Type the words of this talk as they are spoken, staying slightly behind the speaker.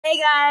Hey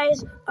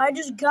guys, I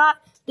just got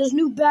this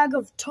new bag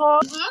of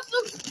Tart. Can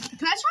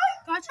I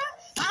try?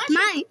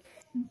 Mine.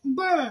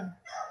 Bruh.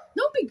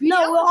 No big deal.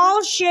 No, we'll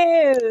all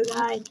share,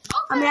 guys. Okay.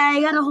 I mean, I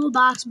got a whole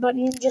box, but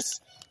you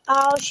just,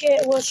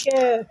 we'll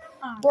share.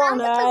 One,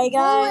 alright,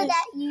 guys.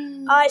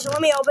 Alright, so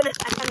let me open it.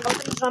 I can't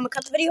open it, so I'm gonna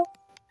cut the video.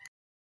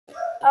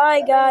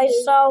 Alright, guys,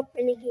 so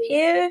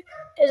here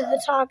is the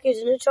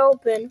Takis, and it's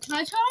open. Can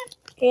I try?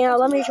 Yeah,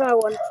 let me try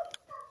one.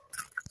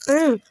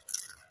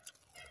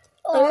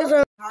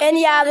 And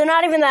yeah, they're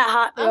not even that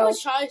hot, bro. I'm gonna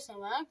try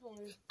some,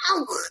 actually.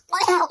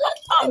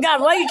 Oh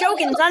God, why are you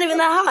joking? It's not even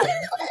that hot.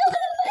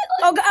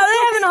 Oh God, are they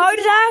having a heart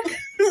attack?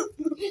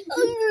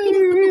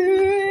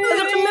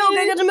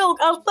 I got some milk.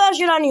 I'll splash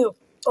it on you.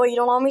 Oh, you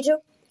don't want me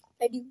to?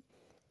 I do.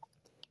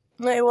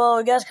 Right, well,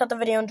 I guess cut the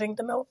video and drink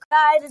the milk.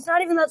 Guys, it's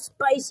not even that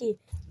spicy.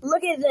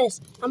 Look at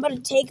this. I'm about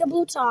to take a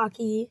blue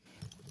Taki.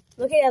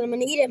 Look at that. I'm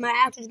going to eat it. My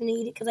actor's going to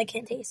eat it because I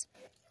can't taste.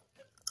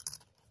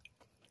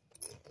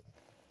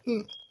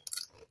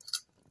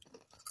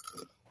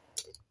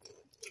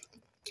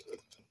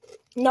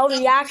 No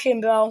reaction,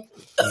 bro.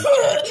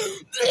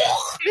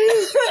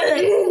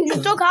 You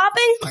still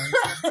coughing?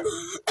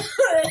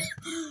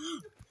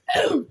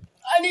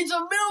 I need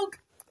some milk.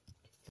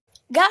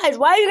 Guys,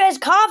 why are you guys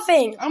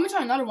coughing? I'm gonna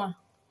try another one.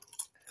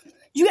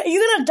 You're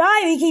gonna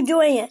die if you keep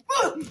doing it.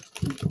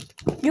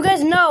 You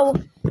guys know.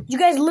 You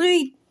guys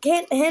literally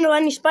can't handle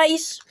any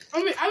spice.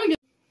 I'm gonna get.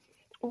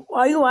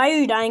 Why are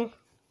you dying?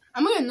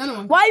 I'm gonna get another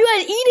one. Why are you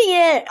guys eating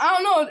it? I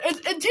don't know.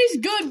 It tastes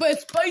good, but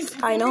it's spicy.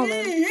 I know,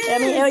 man. I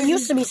mean, it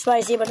used to be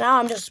spicy, but now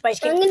I'm just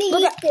spicy. I'm gonna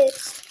eat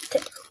this.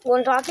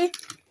 Want to Taki?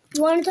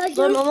 You want to touch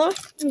One it? more?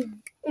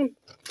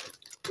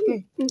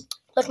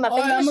 Lick my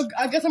fingers.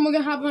 I guess I'm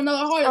gonna have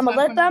another heart attack. I'm gonna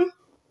lick them.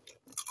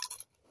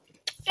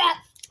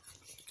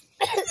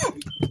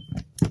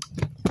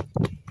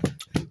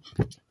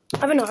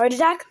 Having a heart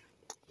attack?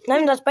 Not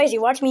even that spicy.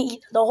 Watch me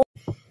eat the whole.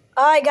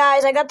 Alright,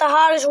 guys, I got the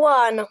hottest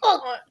one.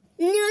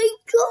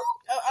 Nitro.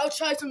 I'll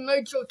try some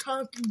nitro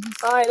Taki.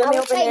 Alright, let me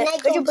open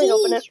it. Could you please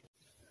open it?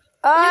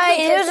 Alright,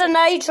 here's a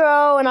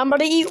nitro, and I'm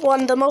gonna eat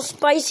one, the most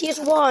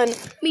spiciest one.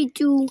 Me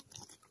too.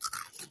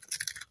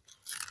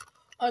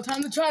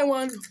 Time to try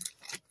one.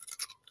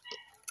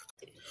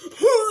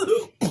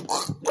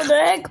 What the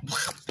heck?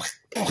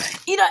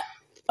 Eat it.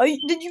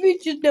 Did you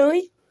just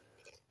die?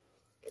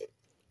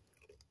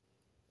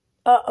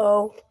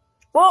 Uh-oh.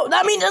 Whoa,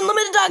 that means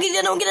unlimited Takis,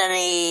 I don't get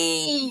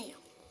any.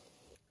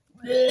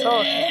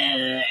 Oh,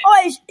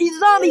 he's a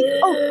zombie.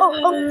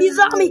 Oh, he's a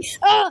zombie.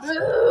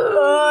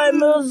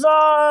 I'm a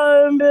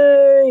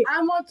zombie.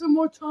 I want some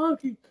more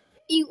Taki.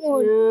 Eat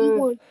one. Eat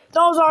one.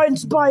 Those aren't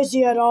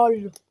spicy at all.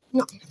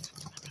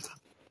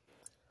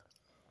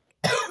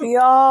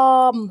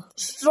 Yum.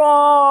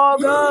 So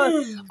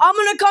good. I'm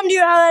going to come to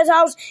your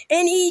house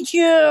and eat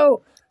you.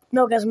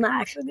 No, guys, I'm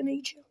not actually going to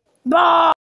eat you. Bye.